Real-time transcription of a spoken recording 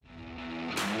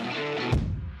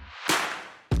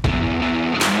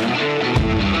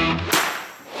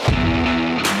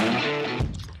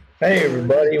Hey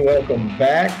everybody, welcome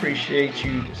back. Appreciate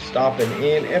you stopping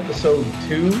in. Episode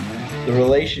 2, the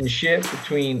relationship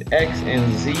between X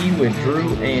and Z with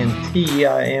Drew and T.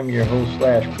 I am your host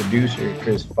slash producer,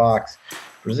 Chris Fox,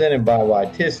 presented by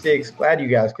Whiteistics. Glad you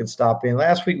guys could stop in.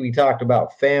 Last week we talked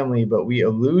about family, but we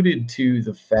alluded to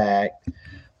the fact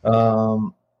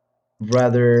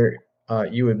whether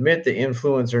you admit the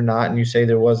influence or not, and you say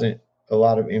there wasn't a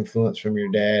lot of influence from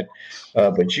your dad,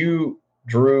 but you,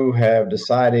 Drew, have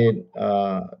decided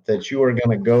that you are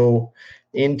going to go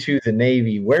into the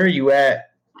Navy. Where are you at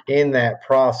in that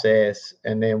process,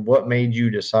 and then what made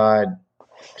you decide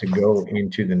to go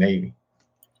into the Navy?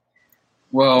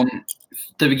 Well,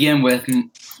 to begin with,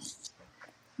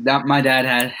 that my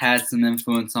dad had some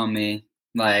influence on me.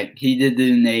 Like, he did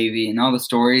do the Navy, and all the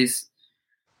stories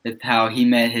of how he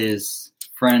met his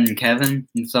friend Kevin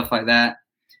and stuff like that.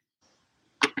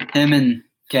 Him and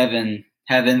Kevin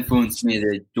have influenced me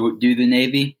to do the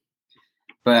Navy.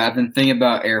 But I've been thinking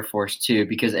about Air Force too,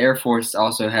 because Air Force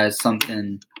also has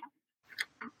something.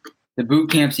 The boot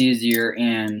camp's easier,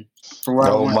 and for what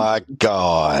Oh my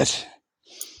God!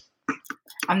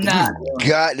 I'm not. You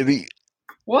got to be.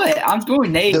 What? I'm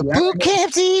doing Navy. The boot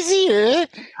camp's easier.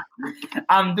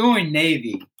 I'm doing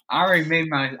Navy. I already made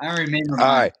my All mind.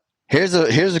 right. Here's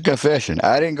a confession.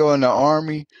 I didn't go in the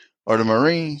Army or the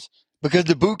Marines because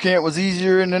the boot camp was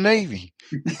easier in the Navy.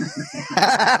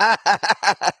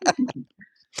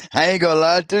 I ain't gonna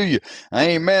lie to you. I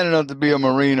ain't man enough to be a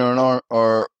Marine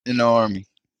or in the Army.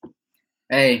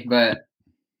 Hey, but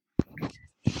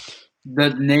the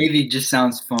Navy just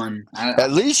sounds fun.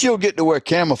 At least you'll get to wear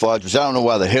camouflage, which I don't know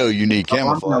why the hell you need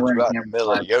camouflage. You're out in the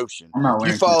middle of the ocean. If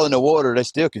you fall in the water, they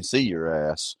still can see your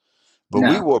ass. But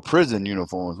we wore prison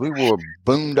uniforms. We wore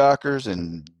boondockers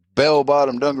and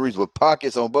bell-bottom dungarees with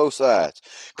pockets on both sides.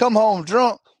 Come home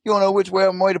drunk, you don't know which way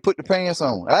to put the pants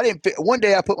on. One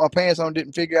day I put my pants on,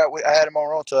 didn't figure out I had them on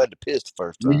wrong until I had to piss the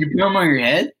first time. Did you put them on your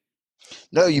head?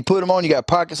 No, you put them on. You got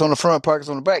pockets on the front, pockets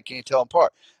on the back. Can't tell them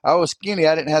apart. I was skinny.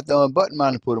 I didn't have to unbutton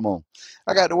mine to put them on.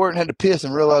 I got to work and had to piss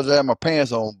and realized I had my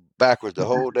pants on backwards the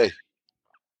whole day.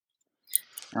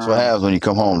 That's what happens when you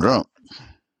come home drunk.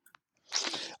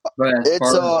 But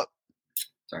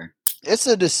it's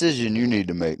a decision you need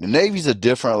to make. The Navy's a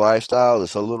different lifestyle.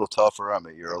 It's a little tougher. I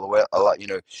mean, you're a lot.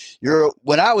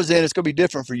 When I was in, it's gonna be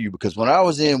different for you because when I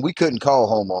was in, we couldn't call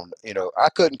home on. I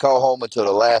couldn't call home until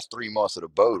the last 3 months of the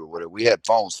boat or whatever. We had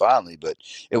phones finally, but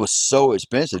it was so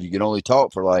expensive. You could only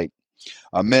talk for like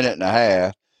a minute and a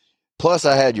half. Plus,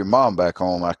 I had your mom back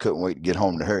home. I couldn't wait to get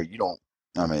home to her. If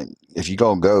you're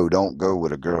gonna go, don't go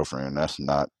with a girlfriend. That's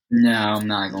not. No, I'm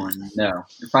not going. No,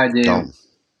 if I do,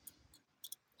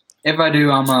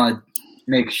 I'm gonna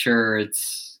make sure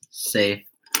it's safe.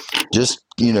 Just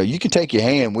you can take your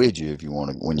hand with you if you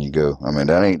want to when you go. I mean,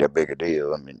 that ain't that big a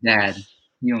deal. Dad,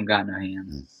 you don't got no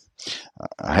hand.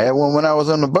 I had one when I was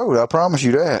on the boat. I promise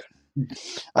you that.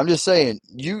 I'm just saying,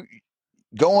 you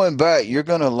going back, you're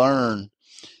gonna learn.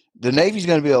 The Navy's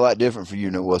going to be a lot different for you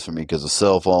than it was for me because of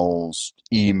cell phones,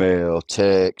 email,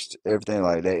 text, everything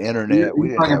like that, internet. We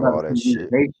didn't have all that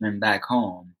shit. Back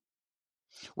home.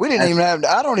 We didn't even have.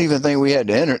 I don't even think we had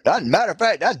the internet. Matter of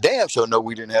fact, I damn sure know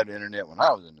we didn't have the internet when I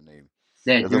was in the Navy.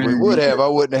 If we would have, I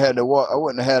wouldn't have had to. I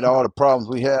wouldn't have had all the problems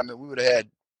we had. I mean, we would have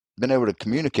been able to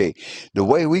communicate the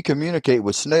way we communicate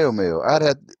with snail mail.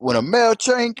 When a mail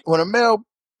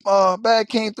bag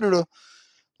came through the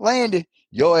landing.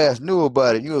 Your ass knew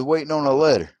about it. You was waiting on a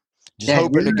letter. Just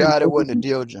hoping to God it wasn't a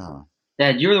deal, John.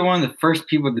 Dad, you were one of the first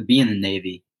people to be in the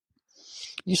Navy.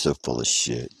 You so full of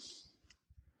shit.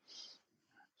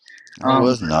 I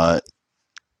was not.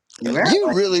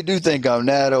 You really do think I'm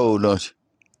that old, don't you?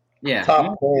 Yeah.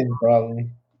 Top 10, probably.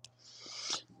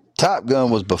 Top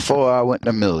Gun was before I went in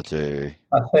the military.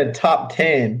 I said top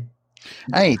 10.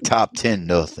 I ain't top 10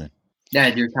 nothing.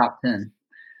 Dad, you're top 10.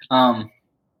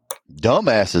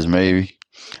 Dumbasses, maybe.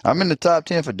 I'm in the top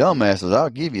 10 for dumbasses.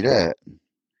 I'll give you that.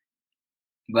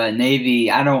 But Navy,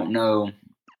 I don't know.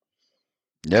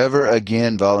 Never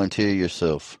again volunteer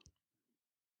yourself.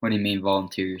 What do you mean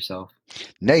volunteer yourself?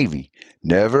 Navy,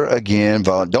 never again.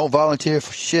 Don't volunteer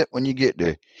for shit when you get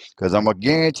there. Because I'm going to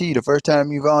guarantee you the first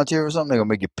time you volunteer for something, they're going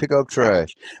to make you pick up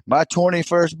trash. My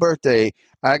 21st birthday,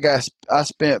 I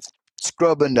spent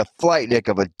scrubbing the flight deck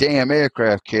of a damn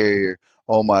aircraft carrier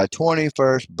on my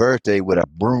 21st birthday with a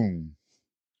broom.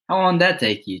 How long did that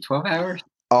take you? 12 hours?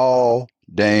 All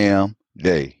damn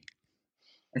day.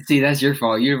 See, that's your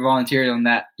fault. You volunteered on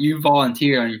that. You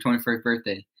volunteered on your 21st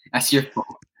birthday. That's your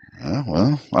fault.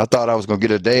 Well, I thought I was going to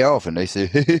get a day off, and they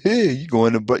said, hey, you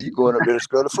going up there to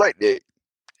scrub the flight deck.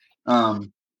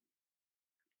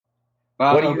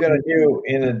 What are you gonna do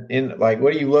in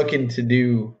what are you looking to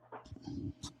do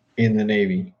in the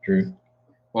Navy, Drew?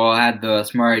 Well, I had the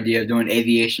smart idea of doing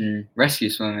aviation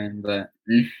rescue swimming, but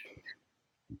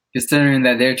considering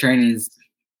that their training's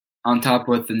on top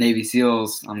with the Navy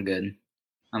SEALs, I'm good.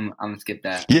 I'm gonna skip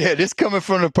that. Yeah, this coming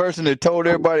from the person that told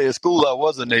everybody at school I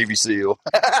was a Navy SEAL.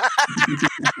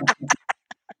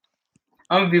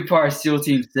 I'm gonna be part of SEAL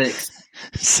Team 6.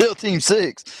 SEAL Team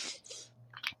 6.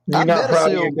 You're not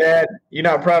proud of your dad? You're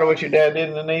not proud of what your dad did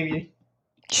in the Navy?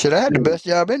 Should have had the best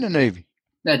job in the Navy.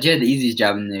 Yeah, Jay had the easiest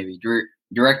job in the Navy,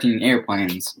 directing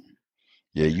airplanes.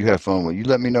 Yeah, you have fun with it. You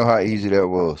let me know how easy that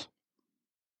was.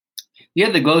 You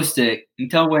had the glow stick and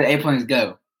tell where the airplanes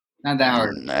go. Not that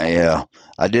hard. Yeah,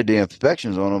 I did the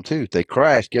inspections on them too. If they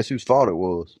crashed, guess whose fault it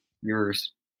was?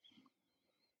 Yours.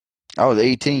 I was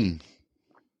 18.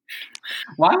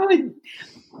 Why would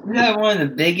you have one of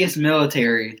the biggest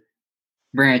military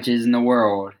branches in the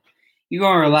world? You're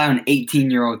gonna rely on an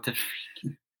 18-year-old to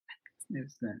no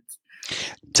sense.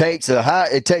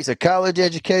 It takes a college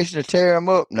education to tear them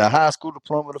up and a high school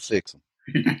diploma to fix them.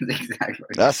 Exactly.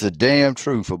 That's the damn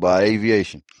truth about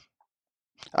aviation.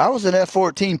 I was an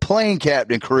F-14 plane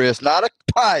captain, Chris, not a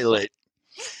pilot.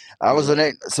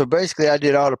 So basically I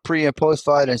did all the pre and post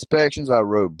flight inspections. I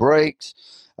wrote brakes.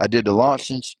 I did the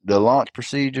launch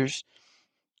procedures.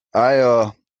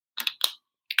 It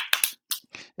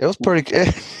was pretty.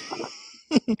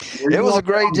 It was a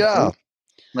great job.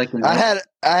 I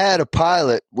had a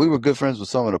pilot. We were good friends with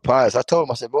some of the pilots. I told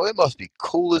him, I said, "Boy, it must be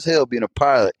cool as hell being a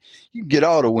pilot. You can get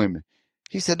all the women."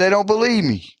 He said, "They don't believe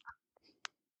me."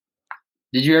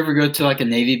 Did you ever go to like a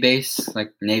Navy base,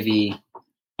 like Navy?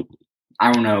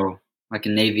 I don't know, like a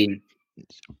Navy.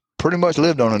 Pretty much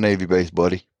lived on a Navy base,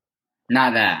 buddy.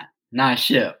 Not a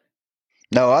ship.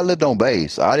 No, I lived on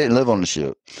base. I didn't live on the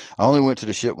ship. I only went to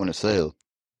the ship when it sailed,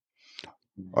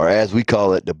 or as we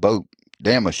call it, the boat.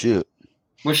 Damn, a ship.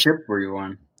 What ship were you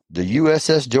on? The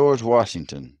USS George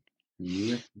Washington.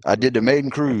 I did the maiden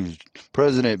cruise.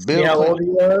 President Bill Clinton. How old he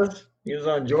was? He was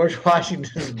on George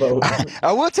Washington's boat.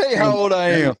 I will tell you how old I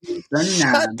am.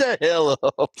 Shut the hell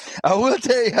up. I will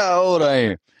tell you how old I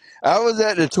am. I was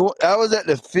at the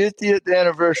 50th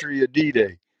anniversary of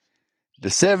D-Day. The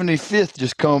 75th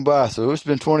just come by, so it's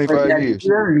been 25 years. Did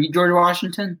you ever meet George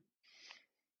Washington?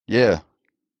 Yeah.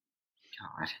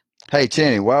 God. Hey,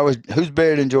 Channy, who's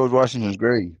buried in George Washington's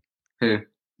grave? Who?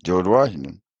 George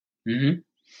Washington. Mm-hmm.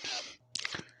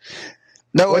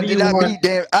 No,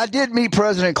 I did meet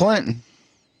President Clinton.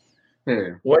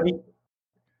 Who?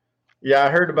 Yeah, I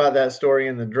heard about that story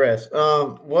in the dress.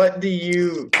 What do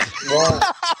you want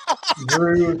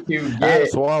Drew to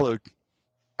get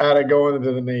out of going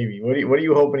into the Navy? What are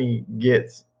you hoping he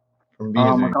gets from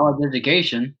being there? A college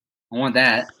education. I want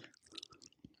that.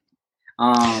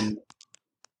 I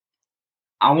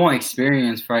want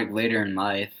experience for like later in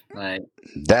life. Like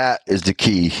that is the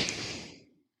key.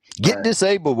 Get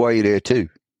disabled while you're there too.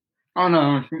 Oh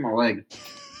no, shoot my leg.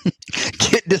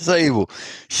 Get disabled.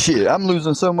 Shit, I'm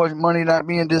losing so much money not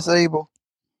being disabled.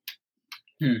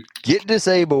 Get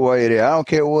disabled while you're there. I don't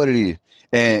care what it is.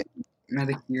 And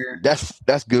Medicare.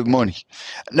 That's good money.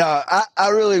 No, I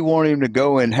really want him to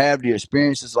go and have the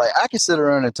experiences. Like I can sit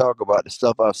around and talk about the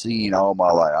stuff I've seen all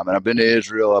my life. I mean, I've been to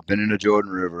Israel, I've been in the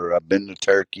Jordan River, I've been to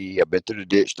Turkey, I've been through the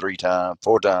ditch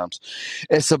 4 times.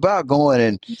 It's about going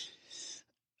and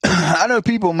I know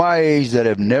people my age that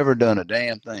have never done a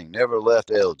damn thing, never left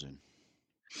Elgin.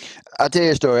 I'll tell you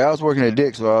a story. I was working at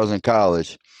Dick's while I was in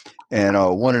college, and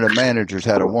one of the managers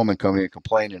had a woman come in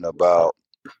complaining about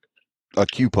a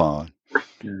coupon.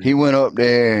 He went up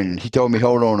there and he told me,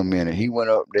 hold on a minute. He went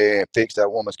up there and fixed that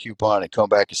woman's coupon and come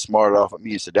back and smarted off at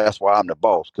me and said, that's why I'm the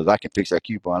boss, because I can fix that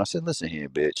coupon. I said, listen here,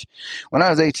 bitch. When I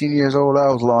was 18 years old, I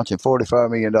was launching $45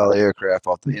 million aircraft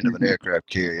off the end of an aircraft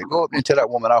carrier. Go up and tell that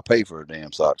woman I'll pay for her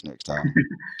damn socks next time.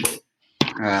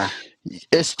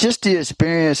 It's just the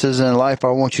experiences in life I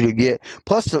want you to get.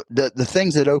 Plus the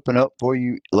things that open up for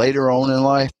you later on in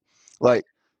life. Like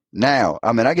now,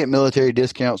 I mean, I get military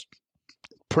discounts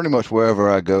pretty much wherever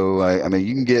I go. I mean,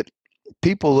 you can get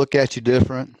people look at you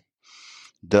different.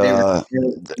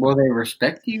 Will they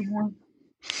respect you more?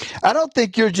 I don't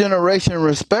think your generation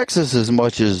respects us as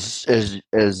much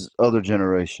as other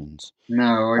generations.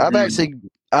 No,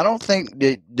 I don't think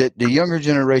that the younger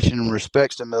generation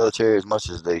respects the military as much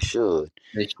as they should.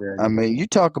 They should. I mean, you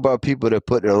talk about people that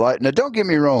put their life. Now, don't get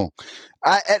me wrong.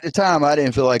 At the time, I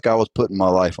didn't feel like I was putting my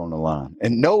life on the line.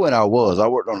 And knowing I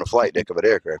worked on the flight deck of an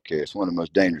aircraft carrier. It's one of the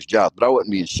most dangerous jobs, but I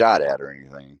wasn't being shot at or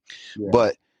anything. Yeah.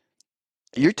 But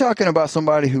you're talking about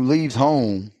somebody who leaves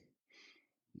home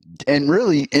and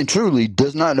really and truly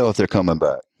does not know if they're coming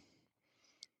back.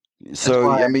 So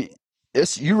why. I mean,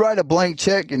 it's you write a blank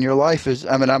check and your life is.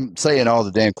 I mean, I'm saying all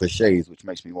the damn cliches, which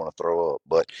makes me want to throw up.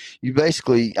 But you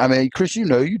basically, I mean, Chris, you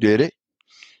know, you did it.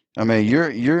 I mean, you're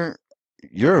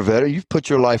a veteran. You've put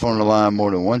your life on the line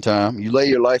more than one time. You lay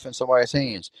your life in somebody's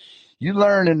hands. You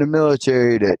learn in the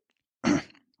military that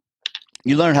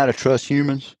you learn how to trust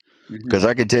humans. Because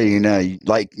I can tell you now,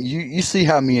 you see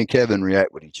how me and Kevin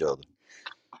react with each other.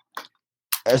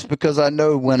 That's because I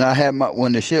know when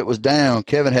the shit was down,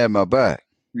 Kevin had my back.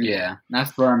 Yeah,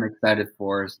 that's what I'm excited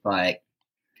for. Is like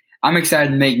I'm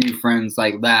excited to make new friends,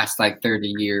 like last like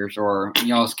 30 years, or in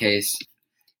y'all's case,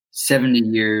 70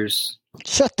 years.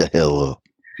 Shut the hell up.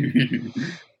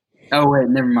 Oh wait,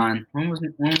 never mind. When was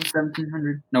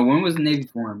 1700? No, when was the Navy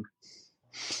formed?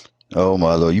 Oh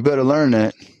my Lord, you better learn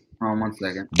that. Hold on 1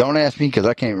 second. Don't ask me because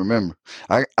I can't remember.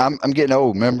 I'm getting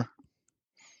old. Remember?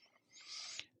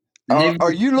 The Navy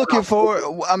Are you looking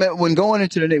for? I mean, when going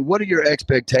into the Navy, what are your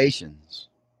expectations?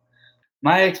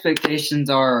 My expectations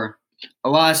are a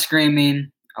lot of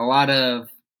screaming, a lot of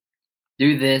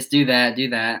do this, do that, do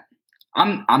that.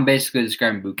 I'm basically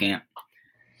describing boot camp.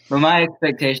 But my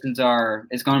expectations are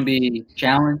it's going to be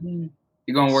challenging.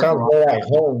 You're going to work a Sounds lot. more like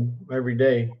home every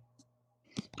day.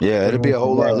 Yeah, it'll be a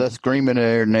whole lot less screaming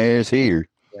there than there is here.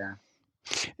 Yeah.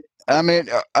 I mean,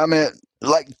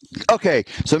 like, okay,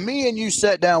 so me and you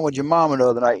sat down with your mama the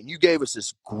other night, and you gave us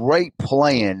this great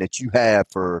plan that you have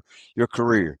for your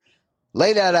career.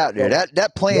 Lay that out there.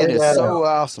 That plan is so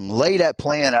awesome. Lay that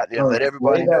plan out there and let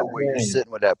everybody know where you're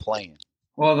sitting with that plan.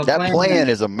 Well, that plan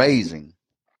is amazing.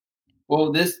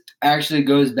 Well, this actually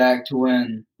goes back to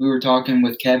when we were talking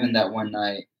with Kevin that one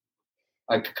night,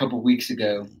 like a couple weeks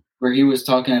ago, where he was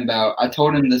talking about, I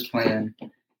told him this plan,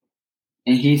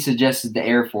 and he suggested the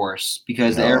Air Force,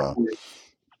 because the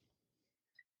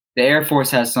Air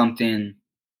Force has something,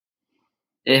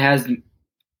 it has,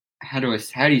 how do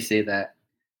you say that?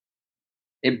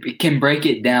 It can break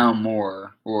it down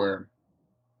more, or.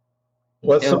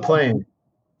 What's the plan?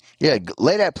 Yeah,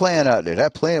 lay that plan out there.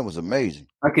 That plan was amazing.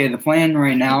 Okay, the plan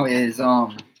right now is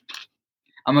I'm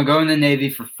gonna go in the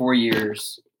Navy for 4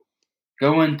 years.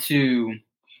 I'm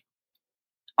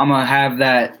gonna have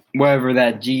that whatever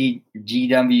that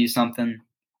GW something.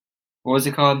 What was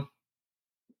it called?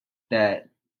 That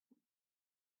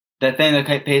thing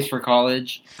that pays for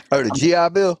college. Oh, the GI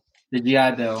Bill. The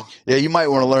GI Bill. Yeah, you might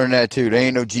want to learn that too. There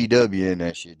ain't no GW in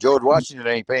that shit. George Washington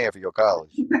ain't paying for your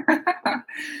college.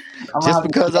 Just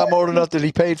because I'm old enough that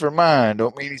he paid for mine,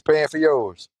 don't mean he's paying for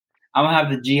yours. I'm gonna have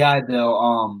the GI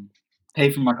Bill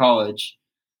pay for my college.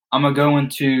 I'm gonna go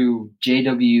into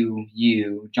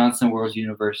JWU, Johnson Wales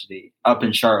University, up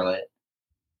in Charlotte,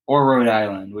 or Rhode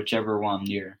Island, whichever one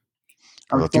near.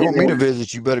 Well, if you want me to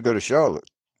visit, you better go to Charlotte.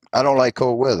 I don't like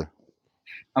cold weather.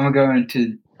 I'm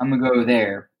gonna go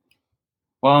there.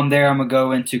 While I'm there, I'm gonna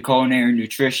go into culinary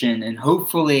nutrition and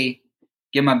hopefully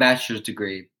get my bachelor's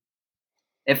degree.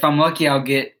 If I'm lucky, I'll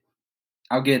get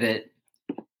it.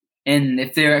 And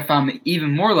if I'm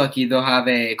even more lucky, they'll have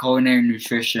a culinary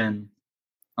nutrition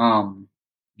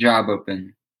job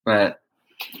open. But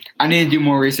I need to do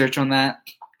more research on that.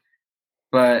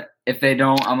 But if they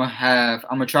don't, I'm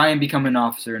gonna try and become an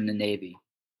officer in the Navy.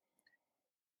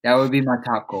 That would be my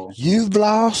top goal. You've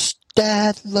lost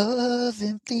that love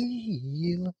and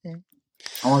feeling.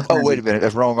 Oh, wait a minute.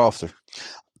 That's wrong officer.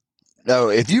 No,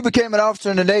 if you became an officer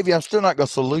in the Navy, I'm still not going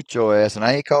to salute your ass, and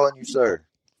I ain't calling you sir.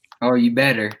 Oh, you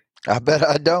better. I bet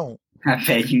I don't. I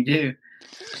bet you do.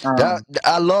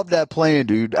 I love that plan,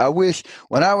 dude. I wish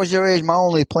when I was your age, my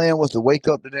only plan was to wake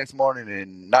up the next morning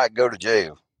and not go to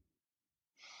jail.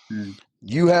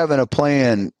 You having a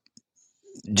plan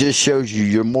just shows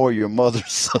you're more your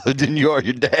mother's son than you are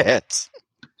your dad's.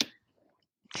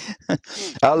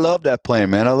 I love that plan,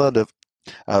 man.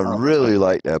 I really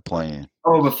like that plan.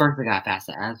 Oh, but first I got to pass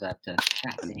the ASVAB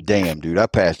test. Damn, dude, I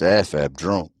passed the ASVAB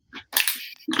drunk.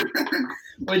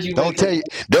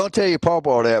 Don't tell your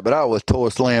papa that, but I was tore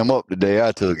slam up the day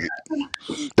I took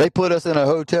it. They put us in a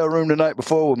hotel room the night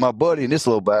before with my buddy and this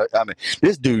little guy. I mean,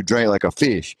 this dude drank like a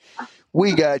fish.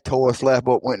 We got tore slap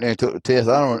up, went there and took the test.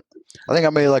 I think I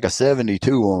made like a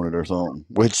 72 on it or something,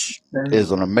 which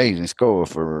is an amazing score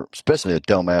for especially a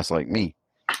dumbass like me.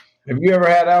 Have you ever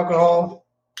had alcohol,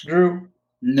 Drew?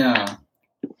 No.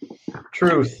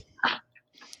 Truth.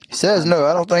 He says no.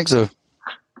 I don't think so.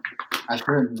 I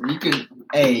heard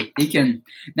he can.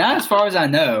 Not as far as I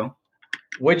know.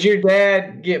 Would your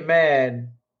dad get mad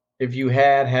if you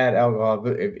had alcohol?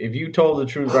 If you told the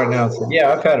truth right now and said,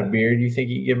 "Yeah, I've had a beer," do you think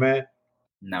he'd get mad?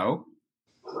 No.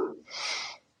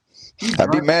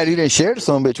 I'd be mad he didn't share the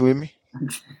son bitch with me.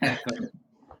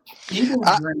 He will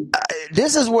drink.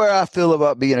 This is where I feel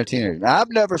about being a teenager. Now, I've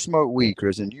never smoked weed,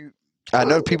 Chris, and I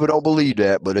know people don't believe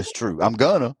that, but it's true. I'm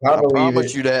gonna. I I believe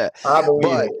promise it. you that. I believe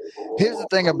But it. here's the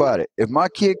thing about it. If my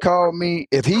kid called me,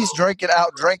 if he's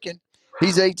out drinking,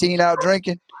 he's 18 out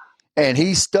drinking, and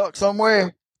he's stuck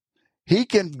somewhere, he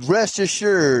can rest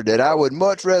assured that I would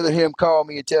much rather him call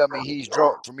me and tell me he's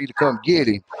drunk for me to come get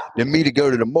him than me to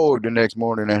go to the morgue the next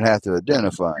morning and have to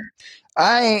identify him.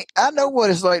 I know what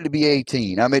it's like to be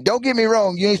 18. I mean, don't get me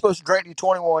wrong. You ain't supposed to drink till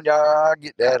 21. Yeah, I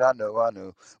get that. I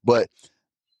know. But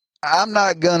I'm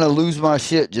not gonna lose my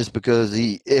shit just because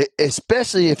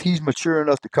especially if he's mature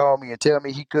enough to call me and tell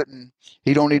me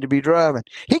he don't need to be driving.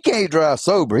 He can't drive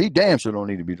sober. He damn sure don't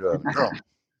need to be driving drunk.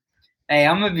 Hey,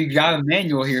 I'm gonna be driving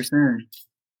manual here soon.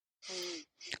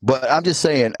 But I'm just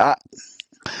saying, I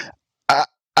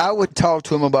would talk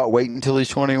to him about waiting until he's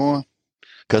 21,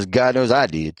 because God knows I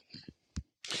did.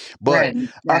 But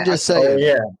I'm just saying. Oh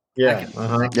yeah.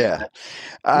 Yeah.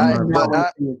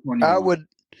 I would,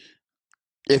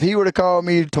 if he were to call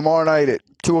me tomorrow night at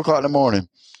 2:00 in the morning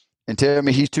and tell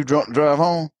me he's too drunk to drive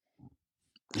home,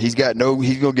 he's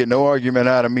gonna get no argument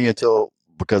out of me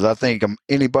because I think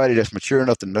anybody that's mature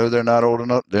enough to know they're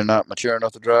not mature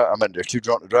enough to drive. I mean, they're too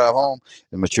drunk to drive home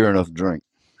and mature enough to drink.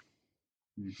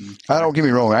 Mm-hmm. I don't get me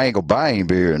wrong. I ain't gonna buy him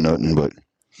beer or nothing, but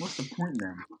what's the point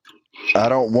then? I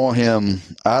don't want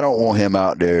him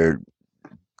out there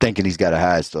thinking he's got to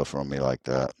hide stuff from me like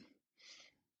that.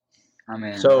 I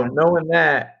mean, so knowing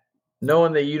that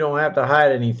you don't have to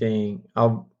hide anything,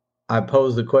 I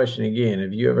pose the question again: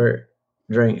 have you ever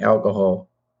drank alcohol?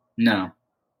 No.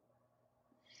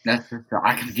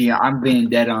 I'm being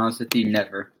dead honest with you.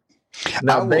 Never.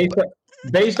 Now,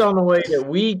 based on the way that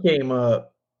we came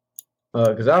up,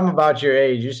 because I'm about your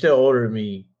age, you're still older than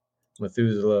me,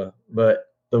 Methuselah. But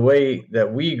the way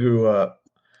that we grew up,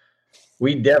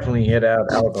 we definitely hit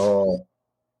out alcohol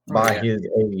by his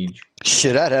age.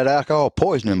 Shit, I'd had alcohol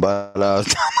poisoning by the time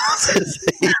I was his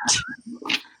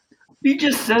age. You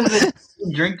just said that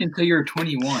you drink until you're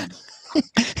 21.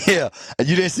 Yeah, and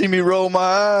you didn't see me roll my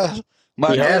eyes.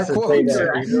 He has to say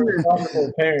that. He's a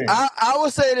responsible parent. I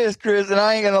will say this, Chris, and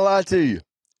I ain't gonna lie to you.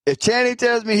 If Channing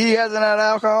tells me he hasn't had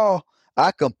alcohol,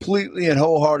 I completely and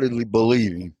wholeheartedly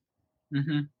believe him.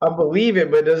 Mm-hmm. I believe it,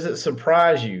 but does it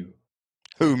surprise you?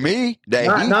 Who, me?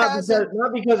 Not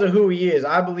because of who he is.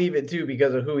 I believe it too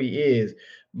because of who he is.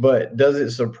 But does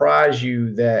it surprise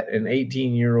you that an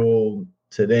 18-year-old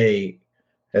today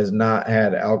has not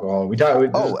had alcohol?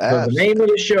 The name of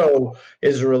the show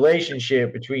is a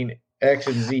relationship between X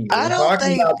and Z. We're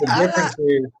talking about the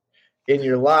differences in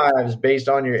your lives based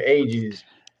on your ages.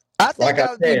 I think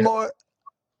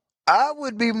I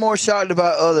would be more shocked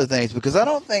about other things, because I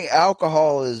don't think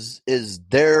alcohol is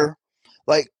there.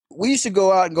 Like, we used to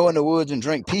go out and go in the woods and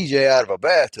drink PJ out of a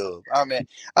bathtub. I mean,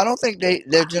 I don't think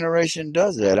their generation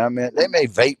does that. I mean, they may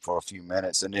vape for a few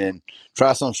minutes and then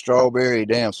try some strawberry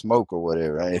damn smoke or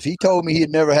whatever. And if he told me he'd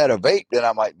never had a vape, then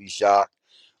I might be shocked.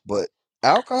 But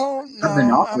alcohol,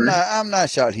 no, I'm not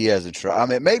shocked he hasn't tried. I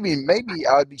mean, maybe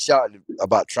I would be shocked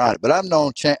about trying it. But I've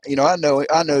known, I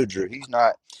know Drew. He's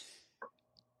not.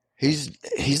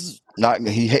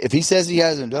 If he says he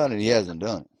hasn't done it, he hasn't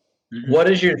done it. Mm-hmm. What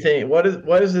is your thing? What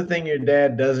is the thing your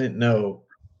dad doesn't know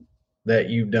that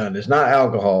you've done? It's not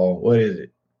alcohol. What is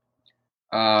it?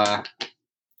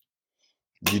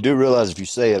 You do realize if you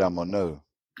say it, I'm gonna know.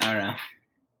 I don't know.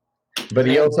 But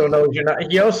he also knows you're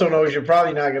not. He also knows you're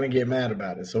probably not going to get mad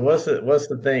about it. So what's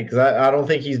the thing? Because I don't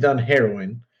think he's done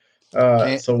heroin.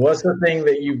 So what's the thing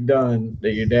that you've done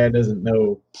that your dad doesn't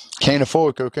know? Can't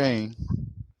afford cocaine.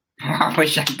 I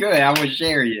wish I could. I would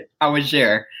share you. I would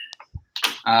share.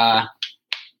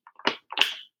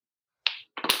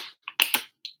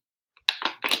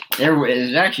 There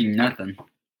is actually nothing.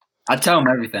 I tell him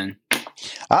everything.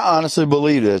 I honestly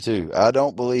believe that too. I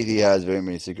don't believe he has very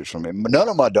many secrets from me. None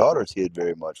of my daughters hid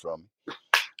very much from me,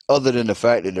 other than the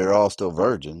fact that they're all still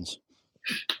virgins.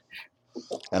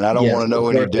 And I don't want to know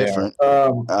any different.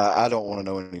 I don't want to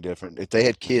know any different. If they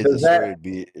had kids, it'd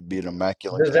be an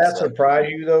immaculate. Does that surprise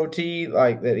you though, T?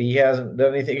 Like that he hasn't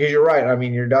done anything? Because you're right. I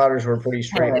mean, your daughters were pretty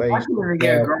straight laced.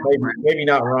 Maybe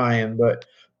not Ryan, but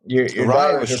your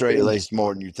Ryan was straight laced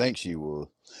more than you think she was.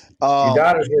 Your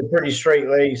daughters were pretty straight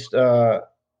laced.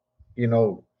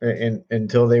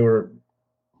 Until they were,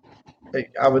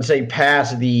 I would say,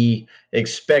 past the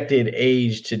expected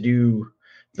age to do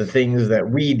the things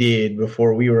that we did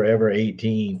before we were ever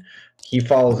 18. He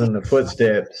follows in the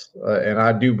footsteps, and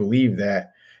I do believe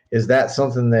that. Is that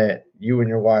something that you and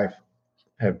your wife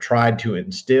have tried to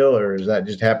instill, or does that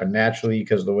just happen naturally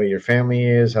because of the way your family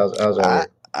is? How's that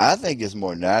work? I think it's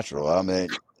more natural. I mean,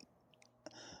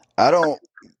 I don't.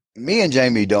 Me and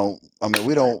Jamie don't. I mean,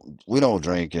 we don't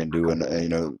drink and do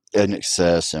in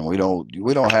excess, and we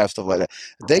don't have stuff like that.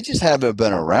 They just haven't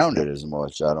been around it as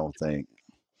much. I don't think.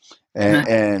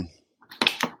 And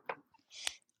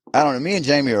I don't know. Me and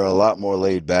Jamie are a lot more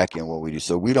laid back in what we do,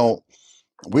 so we don't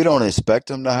expect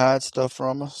him to hide stuff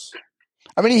from us.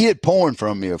 I mean, he hid porn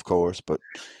from me, of course, but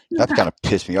that kind of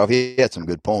pissed me off. He had some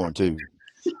good porn too.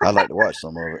 I'd like to watch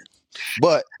some of it.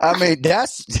 But I mean,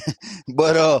 that's.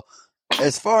 But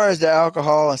as far as the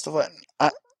alcohol and stuff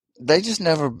like, they've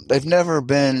never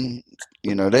been.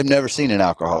 They've never seen an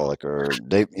alcoholic, or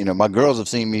my girls have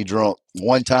seen me drunk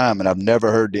one time, and I've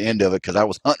never heard the end of it because I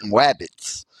was hunting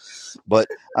rabbits. But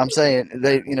I'm saying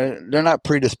they're not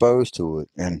predisposed to it,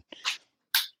 and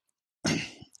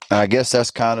I guess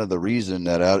that's kind of the reason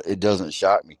that it doesn't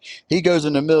shock me. He goes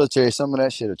in the military, some of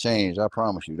that shit have changed. I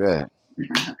promise you that.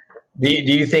 Do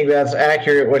you think that's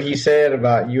accurate what he said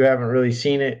about you haven't really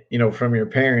seen it, from your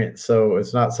parents, so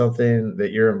it's not something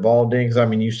that you're involved in? Because I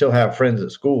mean, you still have friends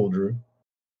at school, Drew.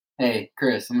 Hey,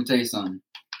 Chris, I'm gonna tell you something.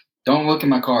 Don't look in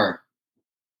my car.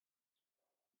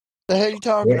 The hell are you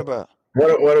talking about?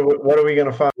 What are we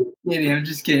gonna find? I'm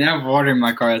just kidding. I have water in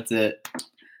my car. That's it.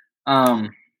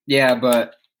 Yeah,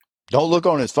 but don't look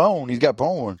on his phone. He's got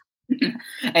porn.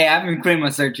 Hey, I've been cleaning my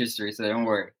search history, so don't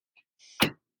worry.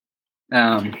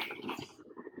 But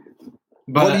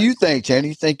what do you think, Chan?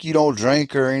 You think you don't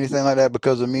drink or anything like that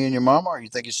because of me and your mama, or you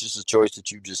think it's just a choice that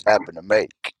you just happen to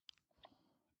make?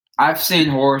 I've seen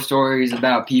horror stories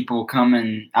about people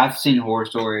coming. I've seen horror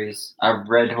stories. I've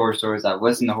read horror stories. I've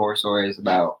listened to horror stories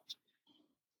about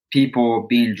people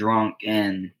being drunk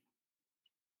and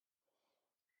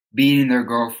beating their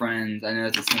girlfriends. I know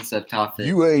it's a sensitive topic.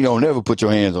 You ain't gonna never put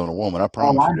your hands on a woman. I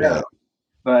promise you that.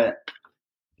 But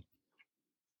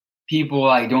people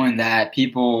like doing that.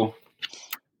 People,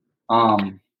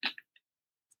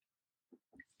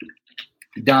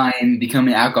 dying,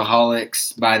 becoming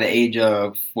alcoholics by the age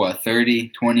of 30,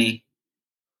 20.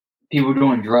 People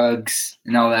doing drugs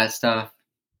and all that stuff.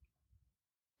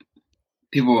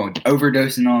 People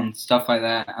overdosing on stuff like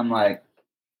that. I'm like,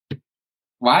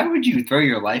 why would you throw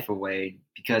your life away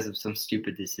because of some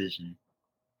stupid decision?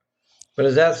 But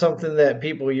is that something that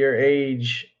people your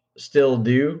age still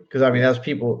do? Because I mean, that's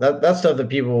stuff that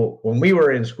people, when we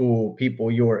were in school,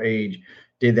 people your age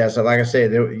did that. So like I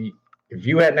said, if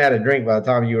you hadn't had a drink by the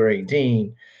time you were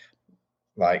 18,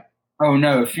 like, oh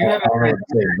no, if you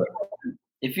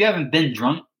haven't been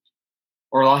drunk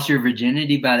or lost your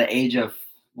virginity by the age of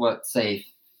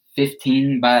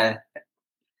 15 by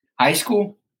high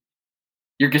school,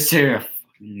 you're considered a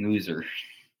loser.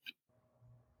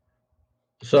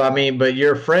 So I mean, but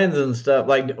your friends and stuff,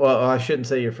 like, well, I shouldn't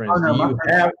say your friends. Oh, no,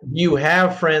 do you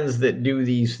have friends that do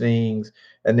these things,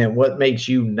 and then what makes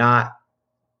you not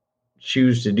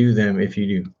choose to do them if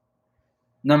you do?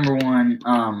 Number one,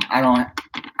 I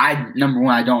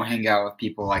don't hang out with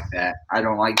people like that. I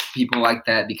don't like people like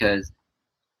that because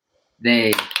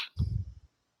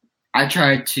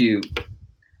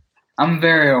I'm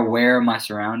very aware of my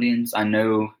surroundings. I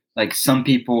know, like, some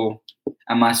people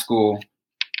at my school,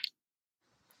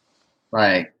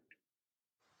 like,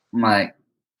 I'm like,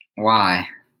 why?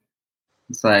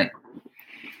 It's like,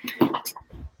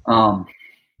 why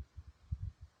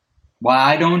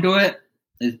I don't do it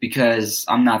is because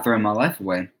I'm not throwing my life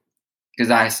away.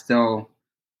 Because I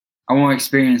want to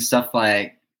experience stuff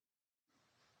like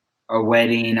a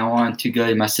wedding. I want to go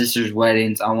to my sister's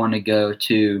weddings. I want to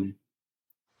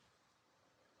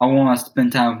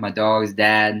spend time with my dog's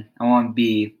dad. I want to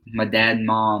be my dad and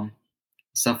mom,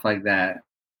 stuff like that.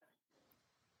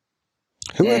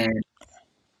 And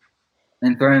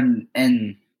throwing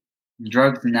and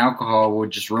drugs and alcohol will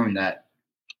just ruin that.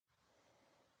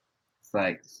 It's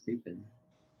like stupid.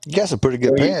 You got some pretty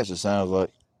good pants, it sounds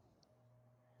like.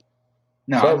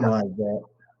 No, something like that.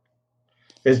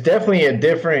 It's definitely a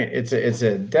different.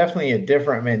 Definitely a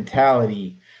different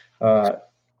mentality. I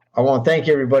want to thank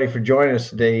everybody for joining us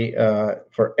today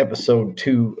for episode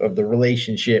 2 of the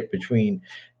relationship between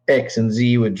X and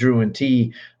Z with Drew and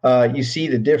T. You see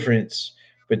the difference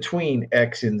between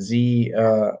X and Z.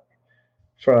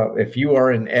 If you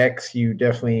are an X, you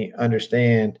definitely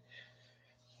understand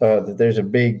that there's a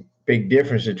big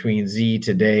difference between Z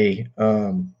today.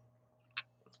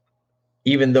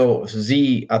 Even though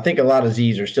I think a lot of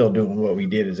Z's are still doing what we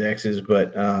did as X's,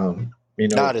 but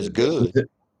not as good.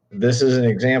 This is an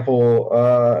example,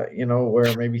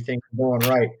 where maybe things are going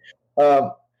right.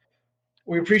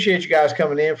 We appreciate you guys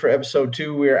coming in for episode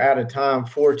 2. We're out of time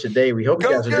for today. We hope you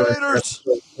guys enjoyed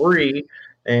episode 3,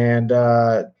 and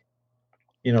on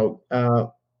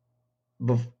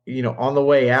the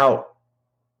way out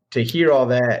to hear all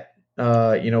that,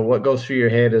 what goes through your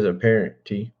head as a parent,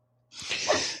 T?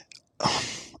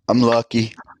 I'm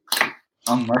lucky.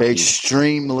 I'm lucky.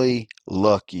 Extremely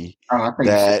lucky I think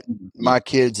that so. my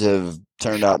kids have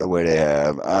turned out the way they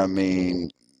have. I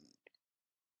mean,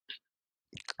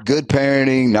 good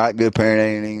parenting, not good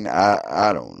parenting.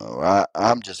 I don't know.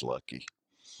 I'm just lucky.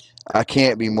 I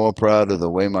can't be more proud of the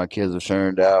way my kids have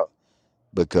turned out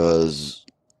because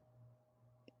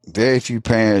very few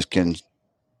parents can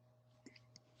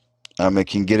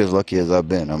get as lucky as I've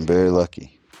been. I'm very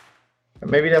lucky.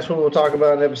 Maybe that's what we'll talk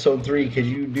about in episode 3 because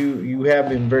you have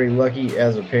been very lucky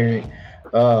as a parent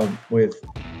with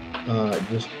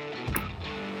just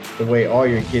the way all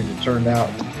your kids have turned out.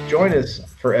 Join us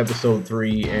for episode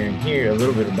 3 and hear a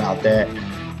little bit about that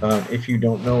if you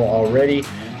don't know already.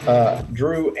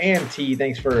 Drew and T,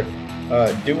 thanks for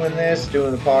doing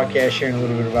the podcast, sharing a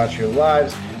little bit about your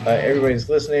lives. Everybody's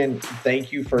listening,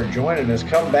 thank you for joining us.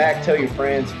 Come back, tell your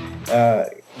friends,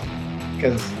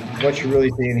 because what you're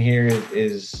really seeing here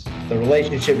is the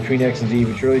relationship between X and Z,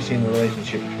 but you're really seeing the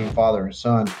relationship between father and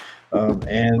son.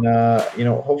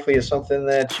 Hopefully it's something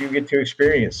that you get to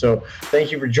experience. So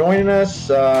thank you for joining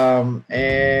us.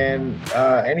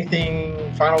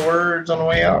 Anything final words on the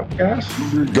way out, guys?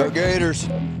 Go Gators.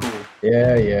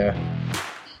 Yeah.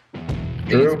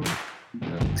 Drew?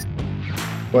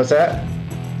 What's that?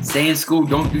 Stay in school,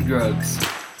 don't do drugs.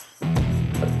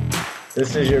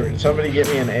 This is somebody get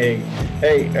me an egg.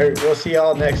 Hey, we'll see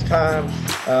y'all next time.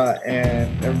 And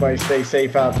everybody stay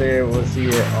safe out there. We'll see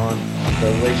you on the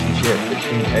relationship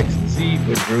between X and Z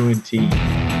with Drew and T.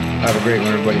 Have a great one,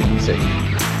 everybody. Be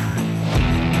safe.